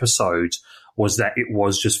 7 episodes was that it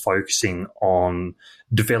was just focusing on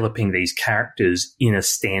developing these characters in a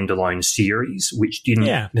standalone series, which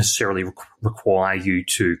didn't necessarily require you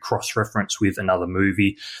to cross-reference with another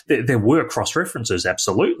movie. There were cross-references,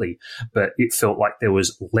 absolutely, but it felt like there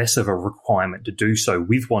was less of a requirement to do so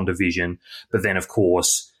with WandaVision. But then, of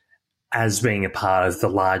course, as being a part of the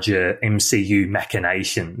larger MCU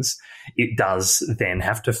machinations, it does then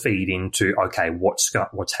have to feed into, okay, what's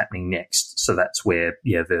happening next. So that's where,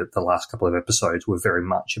 the last couple of episodes were very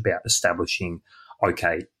much about establishing,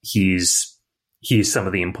 okay, here's some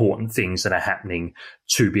of the important things that are happening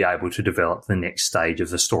to be able to develop the next stage of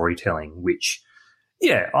the storytelling, which,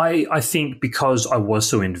 I think because I was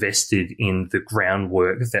so invested in the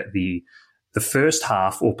groundwork that the first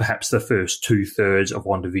half, or perhaps the first 2/3 of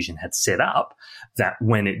WandaVision had set up, that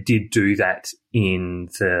when it did do that in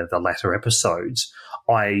the latter episodes,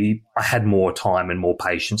 I had more time and more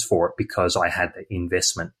patience for it because I had the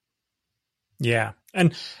investment. Yeah.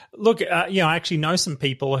 And look, I actually know some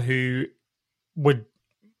people who were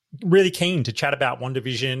really keen to chat about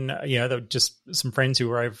WandaVision. They were just some friends who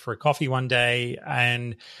were over for a coffee one day, and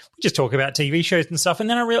we just talk about TV shows and stuff. And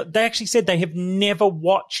then they actually said they have never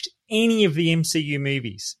watched any of the MCU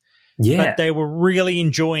movies. Yeah. But they were really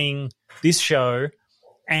enjoying this show.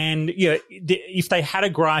 And, if they had a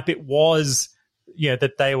gripe, it was,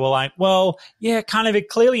 that they were like, well, kind of it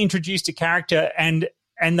clearly introduced a character and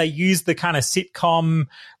they used the kind of sitcom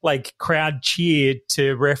like crowd cheer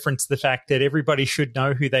to reference the fact that everybody should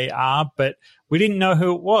know who they are, but we didn't know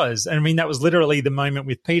who it was. And I mean, that was literally the moment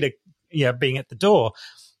with Peter, being at the door.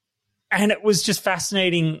 And it was just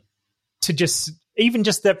fascinating to even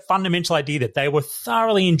just that fundamental idea that they were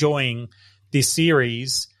thoroughly enjoying this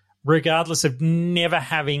series, regardless of never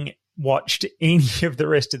having watched any of the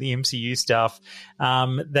rest of the MCU stuff.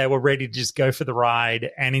 They were ready to just go for the ride.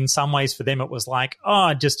 And in some ways for them, it was like,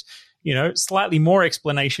 slightly more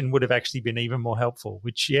explanation would have actually been even more helpful,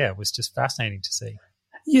 which, was just fascinating to see.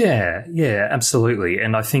 Yeah, absolutely.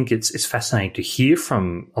 And I think it's fascinating to hear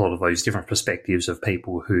from a lot of those different perspectives of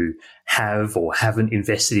people who have or haven't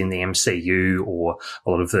invested in the MCU or a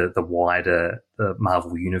lot of the wider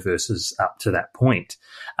Marvel universes up to that point.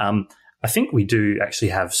 I think we do actually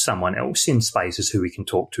have someone else in Spaces who we can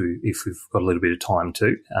talk to if we've got a little bit of time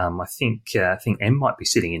to. I think Em might be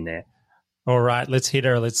sitting in there. All right, let's hit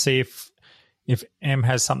her. Let's see if Em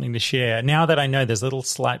has something to share. Now that I know there's a little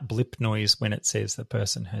slight blip noise when it says the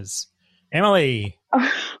person has Emily.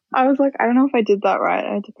 I was like, I don't know if I did that right.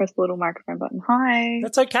 I had to press the little microphone button. Hi.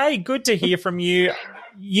 That's okay. Good to hear from you.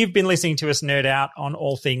 You've been listening to us nerd out on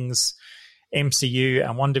all things MCU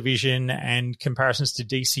and WandaVision and comparisons to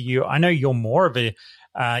DCU. I know you're more of a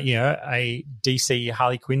DC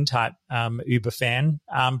Harley Quinn type Uber fan.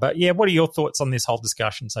 But what are your thoughts on this whole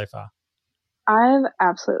discussion so far? I've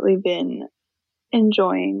absolutely been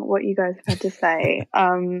enjoying what you guys have had to say.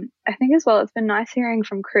 I think as well, it's been nice hearing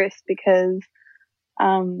from Chris because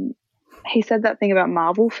he said that thing about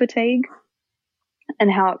Marvel fatigue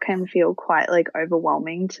and how it can feel quite like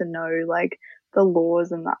overwhelming to know like the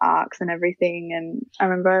laws and the arcs and everything. And I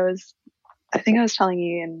remember I think I was telling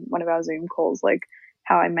you in one of our Zoom calls, like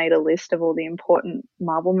how I made a list of all the important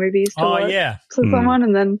Marvel movies to watch to someone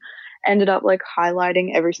and then ended up like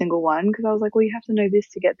highlighting every single one because I was like, well, you have to know this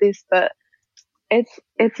to get this. But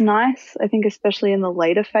it's nice, I think, especially in the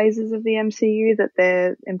later phases of the MCU that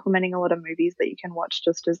they're implementing a lot of movies that you can watch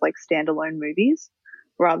just as like standalone movies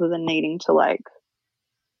rather than needing to like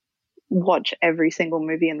watch every single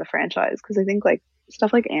movie in the franchise. Because I think like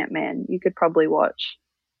stuff like Ant-Man you could probably watch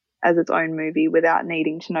as its own movie without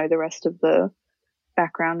needing to know the rest of the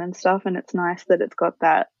background and stuff. And it's nice that it's got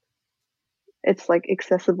that, it's like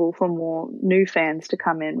accessible for more new fans to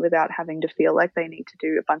come in without having to feel like they need to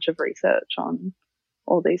do a bunch of research on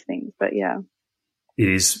all these things. But it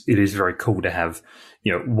is very cool to have,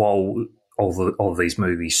 while all of these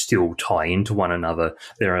movies still tie into one another,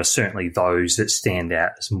 there are certainly those that stand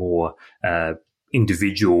out as more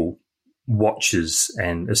individual watches,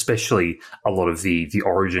 and especially a lot of the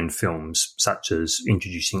origin films, such as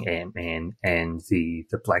introducing Ant-Man and the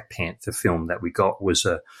Black Panther film that we got was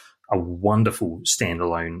a wonderful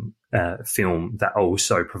standalone film that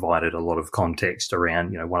also provided a lot of context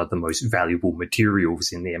around, one of the most valuable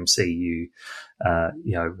materials in the MCU.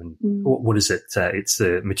 What is it? It's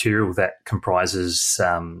the material that comprises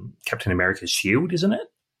Captain America's shield, isn't it?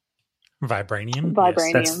 Vibranium.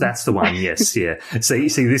 Yes. That's the one. Yes, yeah. So you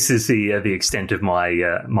see, this is the extent of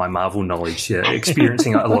my my Marvel knowledge.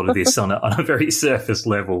 Experiencing a lot of this on a very surface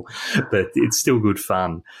level, but it's still good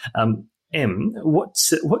fun. Em, what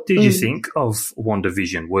did you think of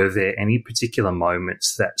WandaVision? Were there any particular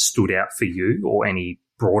moments that stood out for you or any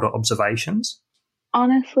broader observations?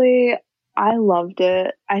 Honestly, I loved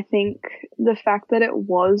it. I think the fact that it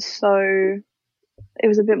was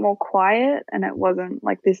a bit more quiet and it wasn't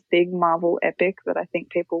like this big Marvel epic that I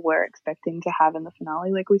think people were expecting to have in the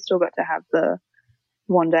finale. Like we still got to have the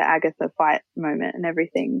Wanda Agatha fight moment and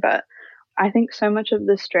everything, but I think so much of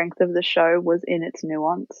the strength of the show was in its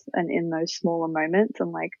nuance and in those smaller moments.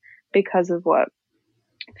 And like, because of what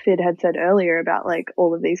Fid had said earlier about like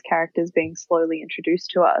all of these characters being slowly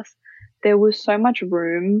introduced to us, there was so much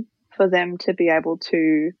room for them to be able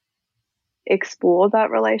to explore that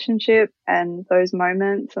relationship and those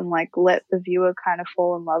moments and like let the viewer kind of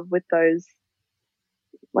fall in love with those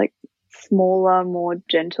like smaller, more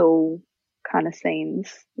gentle kind of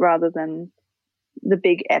scenes rather than the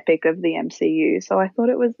big epic of the MCU. So I thought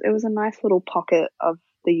it was a nice little pocket of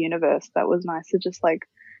the universe that was nice to just like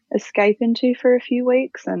escape into for a few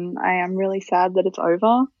weeks. And I am really sad that it's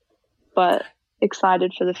over, but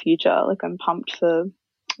excited for the future. Like I'm pumped for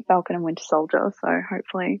Falcon and Winter Soldier. So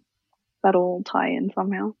hopefully that'll tie in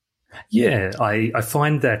somehow. Yeah, I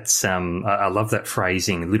find that I love that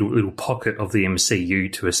phrasing, little pocket of the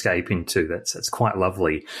MCU to escape into. That's quite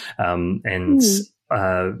lovely. You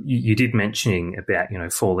did mentioning about, you know,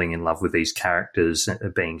 falling in love with these characters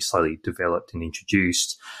being slowly developed and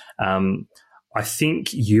introduced. I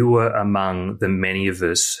think you were among the many of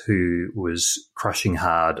us who was crushing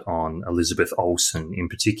hard on Elizabeth Olsen, in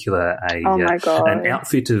particular an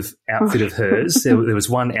outfit of hers. There was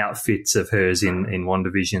one outfit of hers in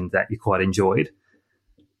WandaVision that you quite enjoyed.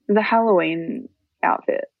 The Halloween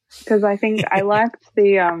outfit, because I think I liked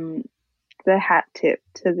the hat tip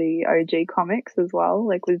to the OG comics as well,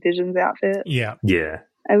 like with Vision's outfit. Yeah.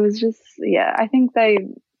 It was just, I think they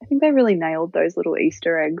really nailed those little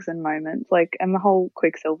Easter eggs and moments, like, and the whole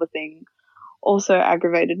Quicksilver thing also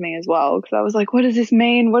aggravated me as well, because I was like, what does this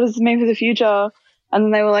mean? What does this mean for the future? And then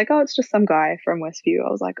they were like, oh, it's just some guy from Westview.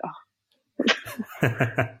 I was like,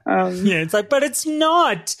 yeah, it's like, but it's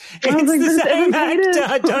not. It's like, the same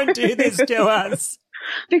actor. Don't do this to us.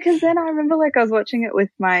 Because then I remember, like, I was watching it with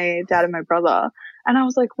my dad and my brother, and I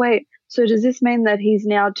was like, wait, so does this mean that he's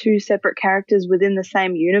now two separate characters within the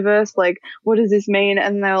same universe? Like, what does this mean?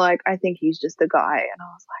 And they're like, I think he's just a guy. And I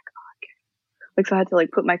was like, oh, okay. Like, so I had to,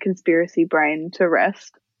 like, put my conspiracy brain to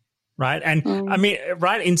rest. Right. And I mean,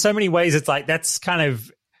 right, in so many ways, it's like that's kind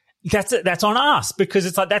of that's on us, because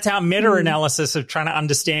it's like that's our meta-analysis of trying to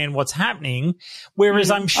understand what's happening.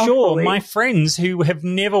 Whereas I'm sure my friends who have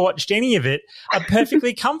never watched any of it are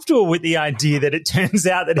perfectly comfortable with the idea that it turns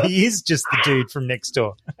out that he is just the dude from next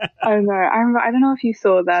door. I know. I don't know if you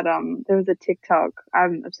saw that. There was a TikTok.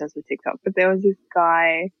 I'm obsessed with TikTok, but there was this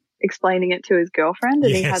guy explaining it to his girlfriend,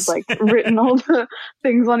 and he had like written all the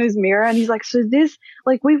things on his mirror, and he's like, so this,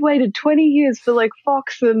 like, we've waited 20 years for like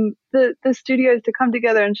Fox and the studios to come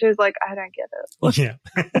together, and she was like, I don't get it.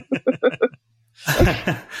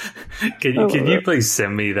 Yeah. Can you please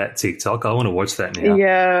send me that TikTok? I want to watch that now.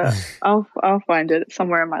 Yeah, I'll find it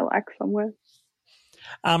somewhere in my likes somewhere.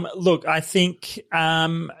 Look, I think,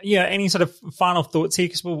 any sort of final thoughts here,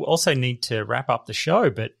 because we'll also need to wrap up the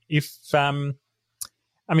show, but if, I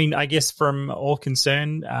mean, I guess from all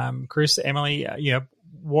concerned, Chris, Emily,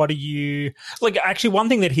 what do you like? Actually, one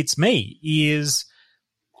thing that hits me is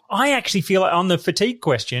I actually feel like on the fatigue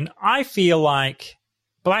question, I feel like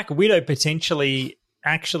Black Widow potentially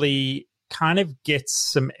actually kind of gets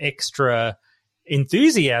some extra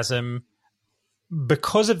enthusiasm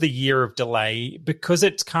because of the year of delay, because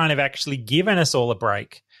it's kind of actually given us all a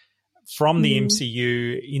break from the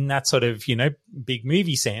MCU in that sort of, big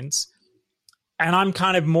movie sense. And I'm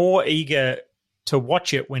kind of more eager to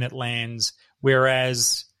watch it when it lands.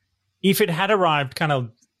 Whereas if it had arrived kind of,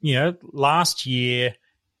 last year,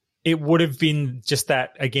 it would have been just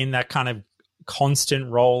that, again, that kind of constant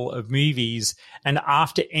roll of movies. And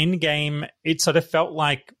after Endgame, it sort of felt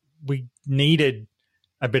like we needed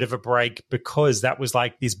a bit of a break, because that was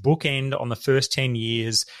like this bookend on the first 10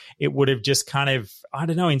 years. It would have just kind of, I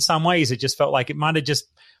don't know, in some ways, it just felt like it might have just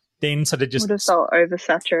then sort of just would have felt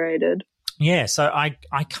oversaturated. Yeah, so I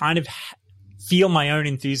kind of feel my own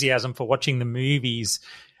enthusiasm for watching the movies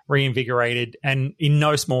reinvigorated, and in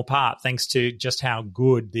no small part thanks to just how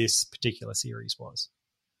good this particular series was.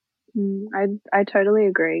 I totally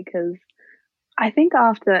agree, because I think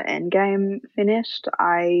after Endgame finished,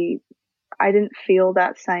 I didn't feel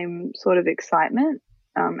that same sort of excitement,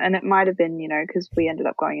 and it might have been, because we ended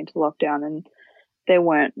up going into lockdown and there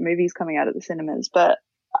weren't movies coming out at the cinemas, but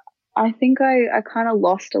I think I kind of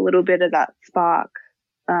lost a little bit of that spark,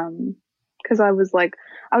 because I was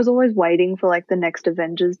always waiting for like the next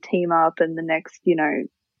Avengers team up and the next,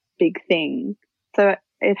 big thing. So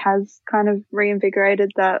it has kind of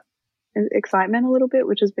reinvigorated that excitement a little bit,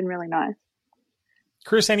 which has been really nice.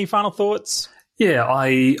 Chris, any final thoughts? Yeah,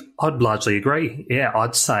 I'd largely agree. Yeah,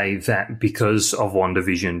 I'd say that because of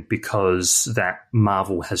WandaVision, because that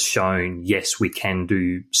Marvel has shown, yes, we can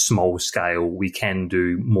do small scale, we can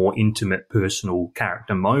do more intimate personal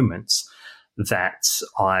character moments. that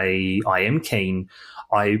I am keen.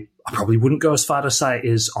 I probably wouldn't go as far to say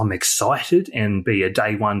as I'm excited and be a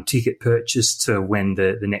day one ticket purchase to when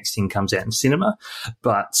the next thing comes out in cinema,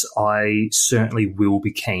 but I certainly will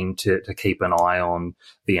be keen to keep an eye on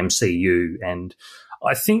the MCU. And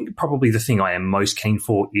I think probably the thing I am most keen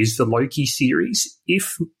for is the Loki series,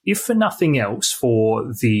 if for nothing else,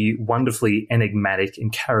 for the wonderfully enigmatic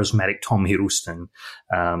and charismatic Tom Hiddleston.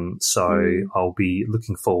 So I'll be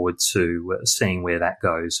looking forward to seeing where that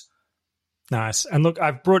goes. Nice. And look,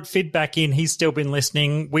 I've brought Fid back in. He's still been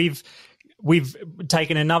listening. We've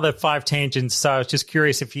taken another 5 tangents, so I was just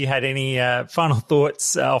curious if you had any final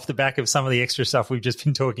thoughts off the back of some of the extra stuff we've just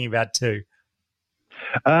been talking about too.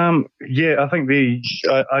 I think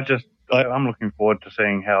I'm looking forward to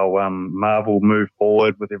seeing how Marvel move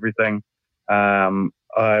forward with everything. I'm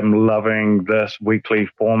loving this weekly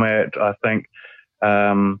format. I think,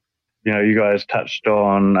 you guys touched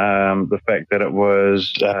on the fact that it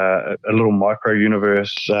was a little micro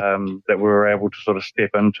universe that we were able to sort of step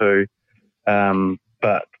into.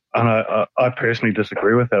 But I personally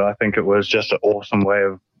disagree with it. I think it was just an awesome way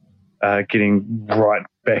of getting right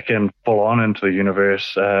back in full on into the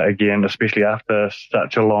universe again, especially after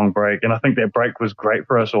such a long break. And I think that break was great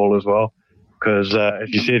for us all as well, because as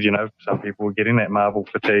you said, some people were getting that Marvel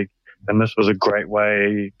fatigue, and this was a great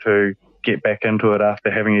way to get back into it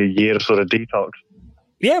after having a year to sort of detox.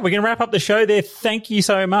 Yeah, we're going to wrap up the show there. Thank you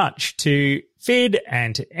so much to Fid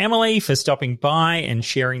and to Emily for stopping by and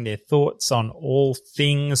sharing their thoughts on all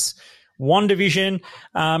things WandaVision.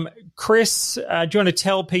 Chris, do you want to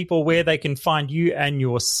tell people where they can find you and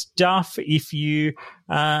your stuff if you,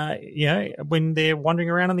 when they're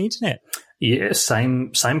wandering around on the internet? Yeah,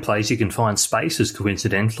 same place. You can find Spaces,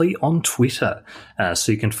 coincidentally, on Twitter.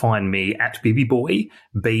 So you can find me at BibbyBoy,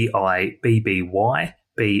 BIBBY,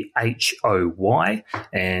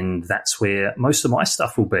 and that's where most of my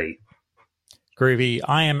stuff will be. Groovy.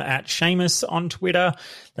 I am at Seamus on Twitter.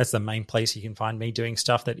 That's the main place you can find me doing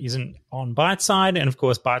stuff that isn't on Byteside. And, of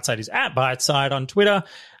course, Byteside is at Byteside on Twitter.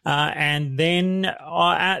 And then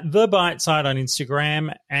at The Byteside on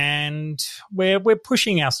Instagram. And we're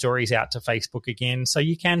pushing our stories out to Facebook again, so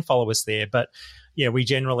you can follow us there. But, yeah, we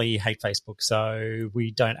generally hate Facebook, so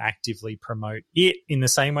we don't actively promote it in the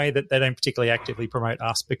same way that they don't particularly actively promote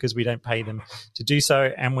us, because we don't pay them to do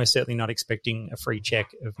so, and we're certainly not expecting a free check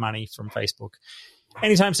of money from Facebook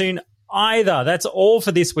anytime soon either. That's all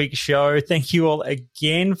for this week's show. Thank you all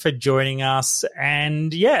again for joining us.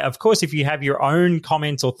 And, yeah, of course, if you have your own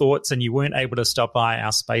comments or thoughts and you weren't able to stop by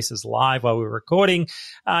our Spaces live while we were recording,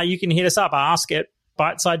 you can hit us up,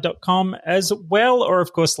 ask@byteside.com as well, or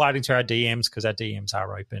of course slide into our DMs, because our DMs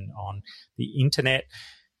are open on the internet.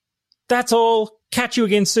 That's all. Catch you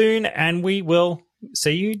again soon, and we will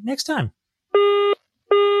see you next time.